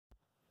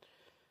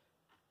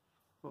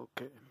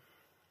Okay,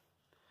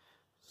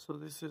 so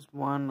this is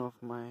one of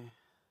my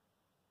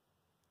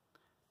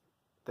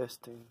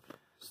testing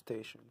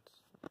stations.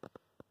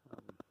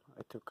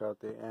 I took out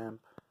the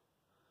amp,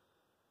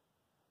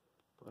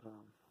 but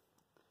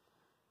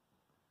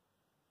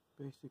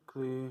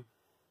basically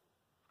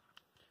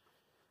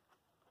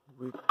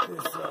with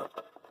this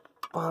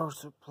power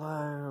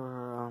supply,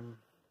 or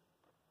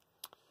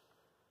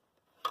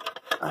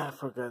I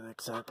forgot the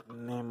exact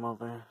name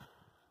of it.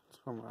 It's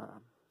from a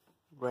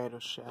Radio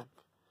Shack.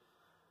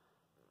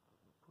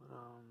 But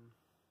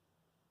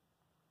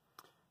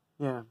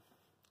yeah,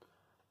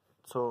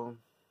 so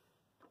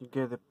you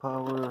get the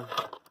power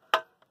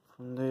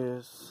from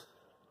this,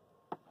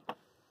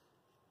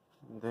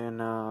 and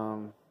then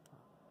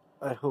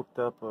I hooked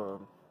up a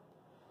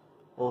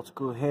old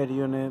school head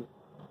unit,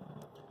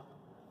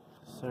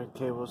 set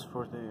cables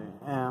for the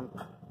amp,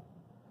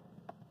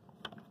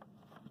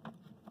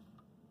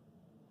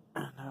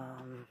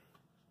 and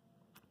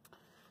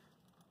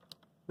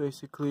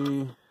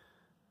basically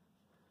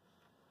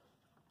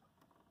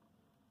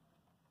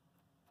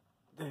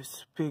the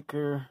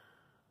speaker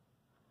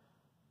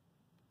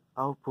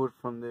output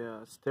from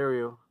the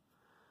stereo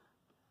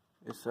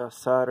is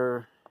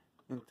soldered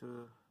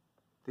into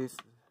this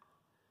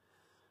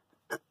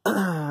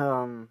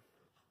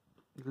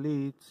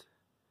leads,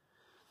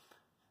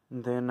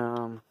 and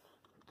then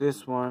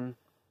this one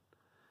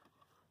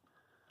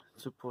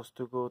is supposed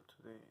to go to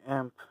the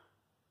amp.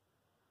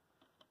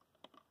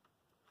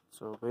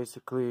 So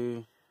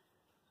basically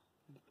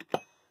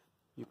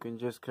you can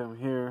just come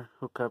here,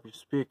 hook up your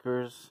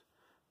speakers,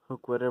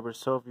 hook whatever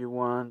sub you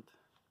want,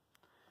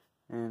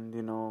 and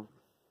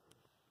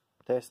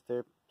test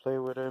it, play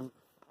with it,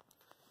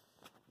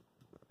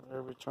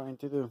 whatever you're trying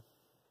to do.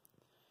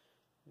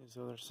 This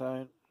other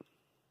side,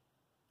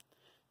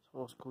 it's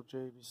old school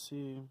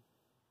JVC.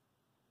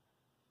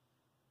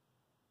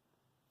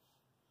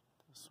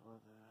 That's where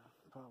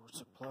the power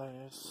supply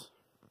is.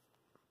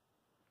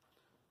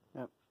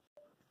 Yep.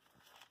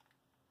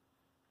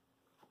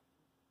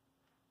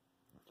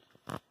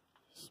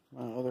 This is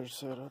my other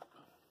setup.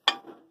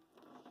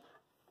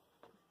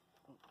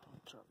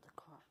 Drop the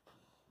clock.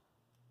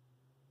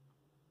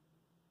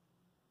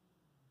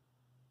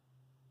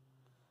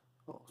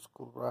 Old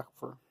school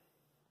Rockford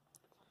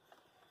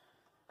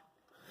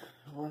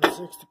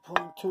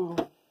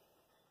 160.2.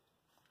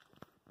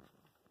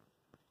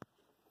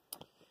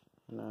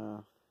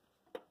 And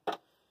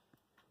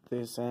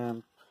this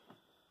amp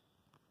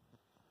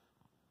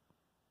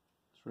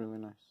is really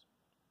nice.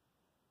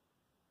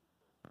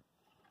 I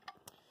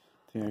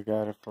think I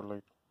got it for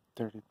like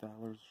 $30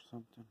 or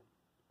something.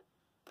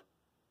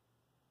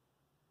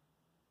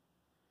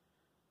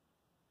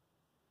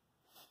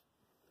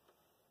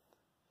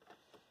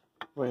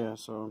 Well, yeah,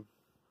 so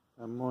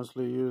I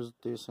mostly use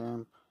this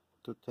amp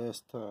to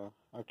test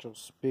actual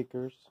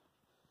speakers,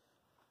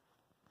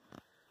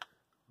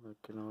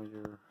 like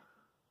your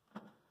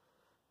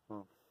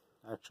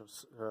actual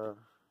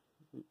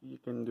you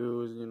can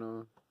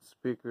do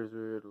speakers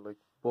with like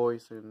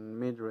voice and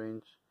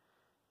mid-range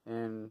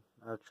and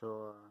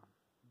actual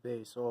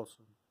bass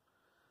also.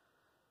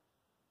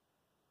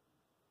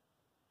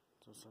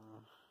 So it's a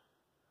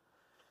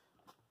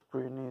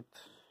pretty neat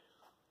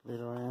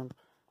little amp.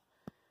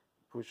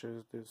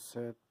 Pushes this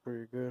set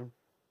pretty good.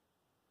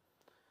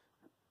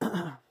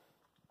 But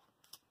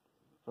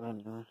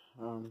anyway,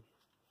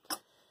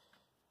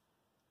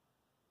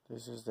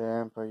 this is the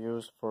amp I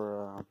use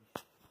for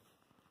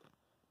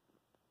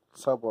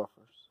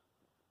subwoofers.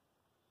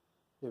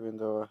 Even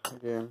though,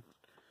 again,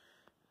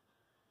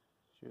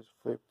 just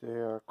flip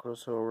the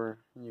crossover,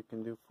 and you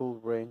can do full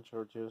range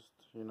or just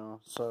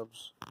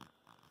subs.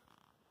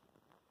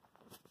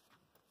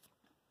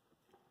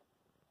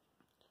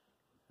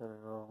 Got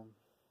it all.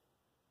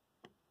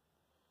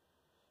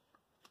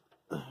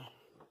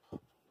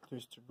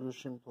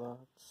 Distribution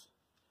blocks.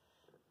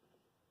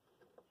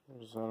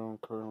 Because I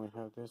don't currently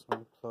have this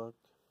one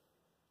plugged,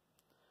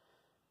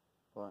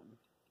 but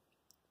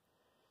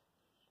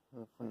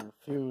from your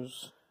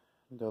fuse,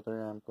 the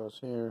other amp goes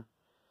here.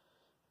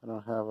 I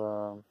don't have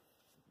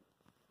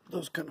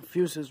those kind of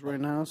fuses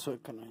right now, so I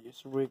kind of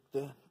just rigged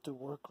that to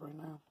work right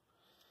now.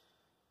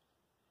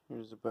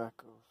 Here's the back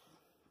of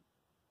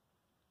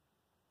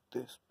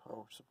this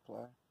power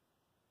supply.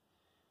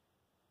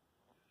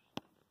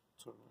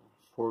 So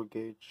 4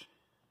 gauge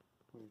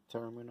with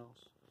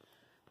terminals.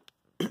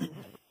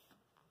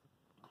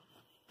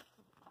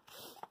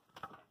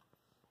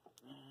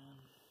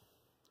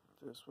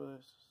 This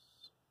was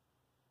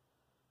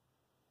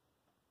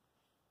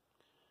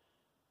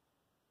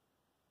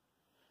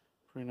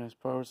pretty nice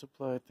power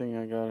supply. I think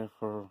I got it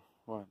for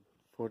what,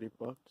 $40?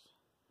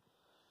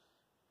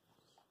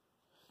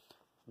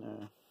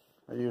 Yeah,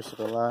 I use it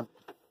a lot.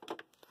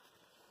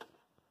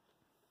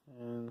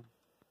 And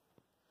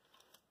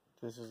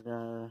this is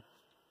gonna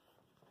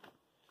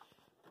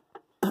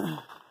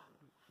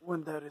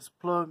when that is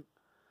plugged,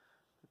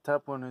 the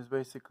top one is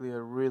basically a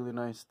really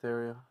nice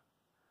stereo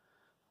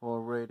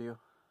or radio.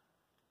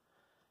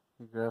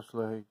 It grabs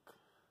like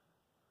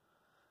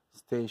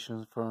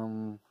stations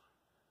from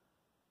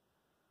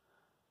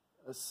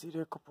a city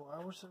a couple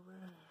hours away.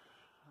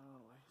 I don't know,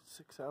 like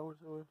 6 hours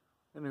away.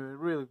 Anyway,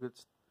 really good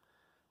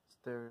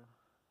stereo.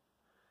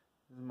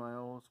 This is my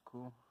old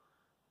school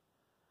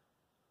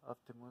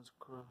Optimus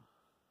Crow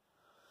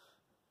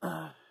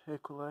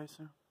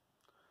equalizer.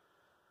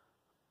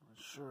 I'm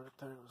sure, I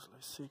thought it was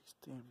like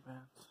 16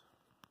 bands.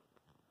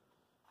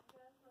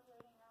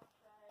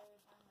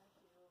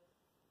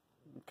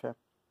 Okay.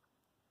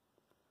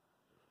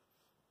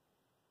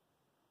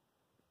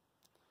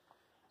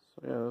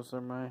 So yeah, those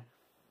are my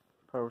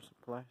power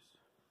supplies.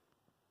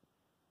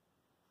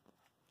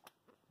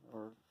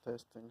 Or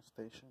testing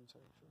stations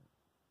actually.